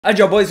Alright,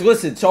 y'all boys,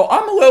 listen, so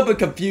I'm a little bit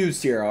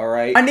confused here,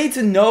 alright? I need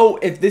to know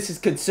if this is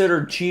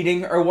considered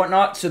cheating or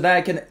whatnot so that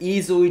I can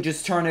easily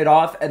just turn it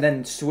off and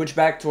then switch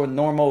back to a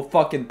normal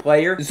fucking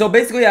player. So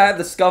basically, I have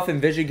the Scuff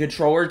and Vision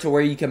controller to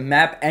where you can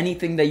map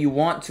anything that you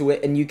want to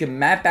it and you can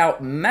map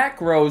out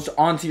macros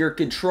onto your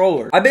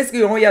controller. I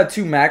basically only have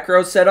two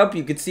macros set up.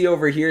 You can see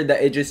over here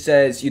that it just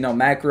says, you know,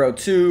 macro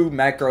 2,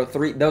 macro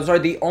 3. Those are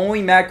the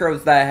only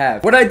macros that I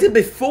have. What I did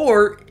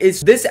before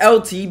is this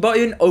LT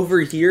button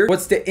over here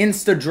was the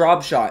insta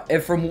drop shot.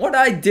 And from what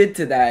I did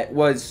to that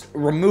was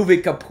remove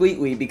it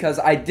completely because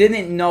I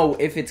didn't know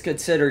if it's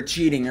considered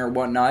cheating or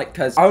whatnot,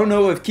 because I don't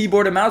know if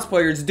keyboard and mouse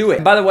players do it.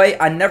 And by the way,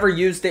 I never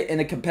used it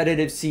in a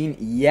competitive scene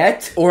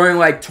yet or in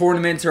like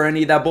tournaments or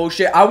any of that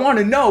bullshit. I want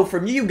to know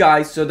from you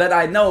guys so that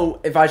I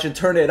know if I should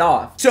turn it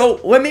off. So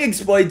let me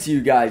explain to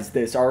you guys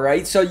this,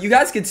 alright? So you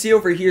guys can see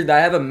over here that I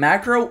have a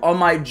macro on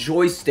my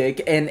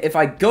joystick, and if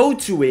I go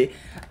to it,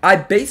 I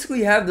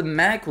basically have the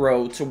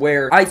macro to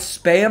where I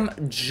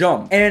spam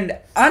jump. And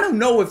I don't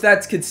know if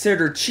that's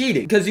considered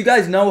cheating, because you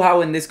guys know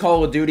how in this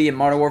Call of Duty and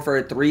Modern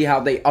Warfare 3, how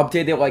they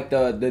updated like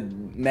the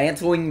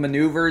mantling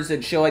maneuvers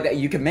and shit like that.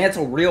 You can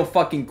mantle real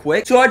fucking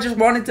quick. So I just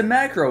wanted to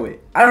macro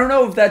it. I don't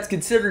know if that's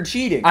considered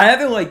cheating. I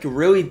haven't like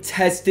really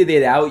tested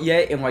it out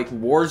yet in like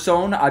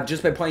Warzone. I've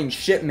just been playing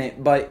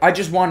Shipment, but I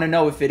just want to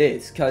know if it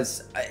is,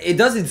 because it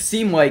doesn't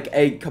seem like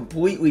a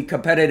completely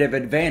competitive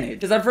advantage.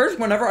 Because at first,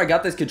 whenever I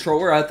got this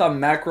controller, I thought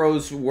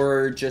macros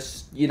were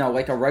just, you know,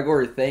 like a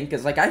regular thing,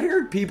 because like I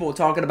hear people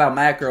talking about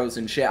macros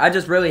and shit. I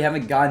just really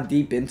haven't gone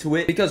deep into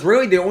it, because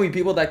really the only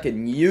people that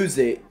can use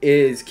it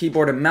is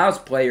keyboard and mouse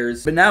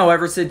players. But now,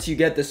 ever since you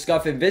get the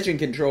Scuff and Vision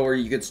controller,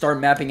 you can start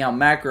mapping out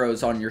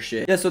macros on your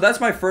shit. Yeah, so that's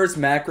my first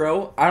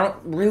macro. I don't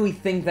really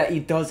think that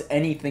it does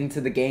anything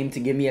to the game to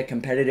give me a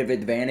competitive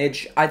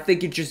advantage. I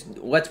think it just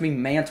lets me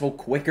mantle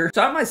quicker.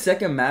 So I have my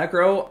second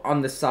macro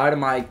on the side of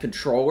my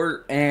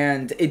controller,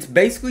 and it's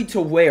basically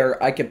to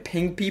where I can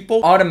ping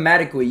people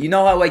automatically. You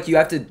know how like you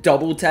have to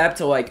double tap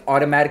to like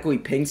automatically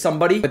ping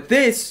somebody? But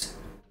this,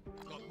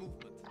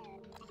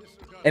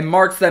 it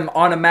marks them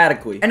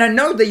automatically. And I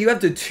know that you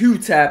have to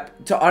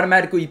 2-tap to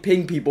automatically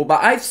ping people,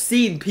 but I've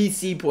seen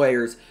PC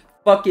players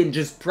fucking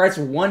just press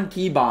one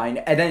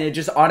keybind and then it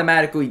just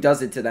automatically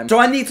does it to them. So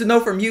I need to know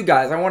from you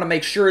guys. I want to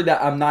make sure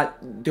that I'm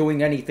not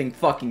doing anything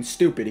fucking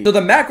stupid. So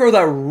the macro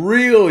that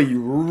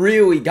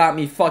really got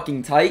me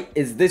fucking tight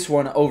is this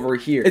one over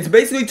here. It's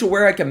basically to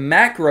where I can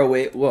macro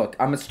it. Look,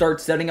 I'm gonna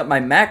start setting up my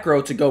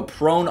macro to go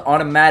prone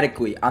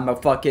automatically. I'm gonna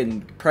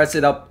fucking press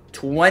it up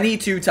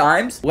 22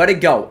 times. Let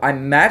it go. I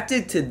mapped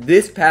it to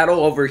this paddle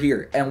over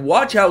here. And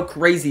watch how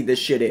crazy this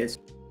shit is.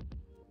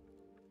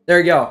 There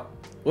you go.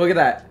 Look at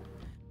that.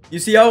 You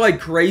see how like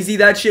crazy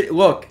that shit?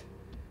 Look.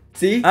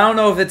 See? I don't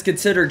know if it's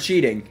considered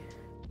cheating.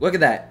 Look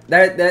at that.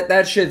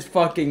 That shit's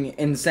fucking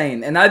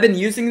insane. And I've been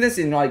using this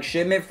in like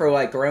Shipment for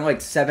like around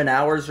like 7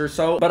 hours or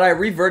so. But I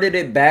reverted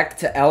it back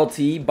to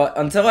LT. But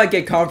until I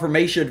get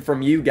confirmation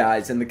from you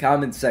guys in the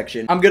comments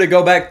section, I'm gonna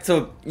go back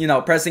to, you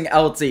know, pressing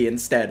LT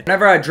instead.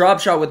 Whenever I drop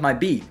shot with my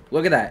B,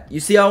 look at that. You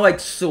see how like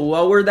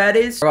slower that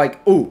is? Or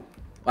like, ooh.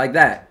 Like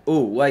that.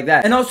 Ooh, like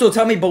that. And also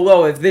tell me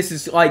below if this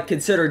is like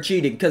considered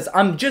cheating, because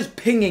I'm just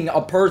pinging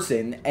a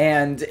person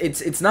and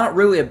it's not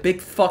really a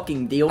big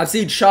fucking deal. I've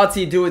seen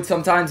Shotzi do it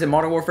sometimes in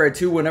Modern Warfare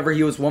 2 whenever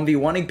he was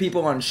 1v1ing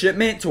people on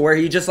Shipment, to where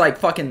he just like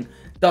fucking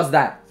does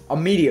that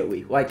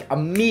immediately, like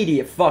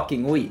immediate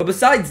fucking leap. But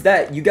besides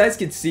that, you guys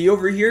can see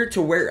over here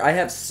to where I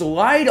have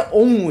slide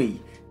only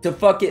to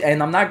fuck it,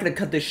 and I'm not gonna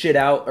cut this shit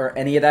out or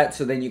any of that,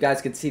 so then you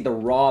guys can see the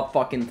raw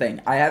fucking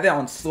thing. I have it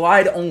on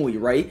slide only,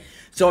 right?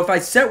 So if I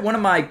set one of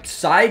my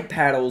side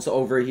paddles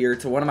over here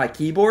to one of my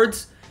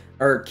keyboards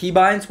or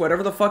keybinds,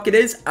 whatever the fuck it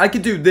is, I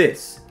could do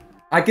this.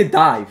 I could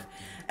dive.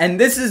 And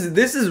this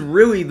is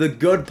really the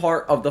good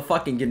part of the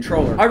fucking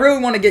controller. I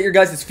really want to get your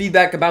guys'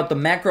 feedback about the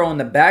macro on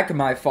the back of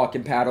my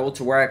fucking paddle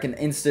to where I can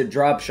instant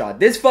drop shot.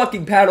 This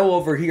fucking paddle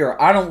over here,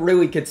 I don't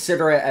really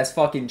consider it as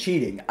fucking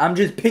cheating. I'm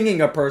just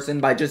pinging a person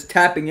by just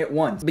tapping it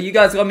once. But you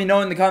guys let me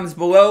know in the comments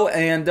below.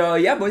 And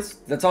yeah, boys,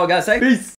 that's all I gotta say. Peace.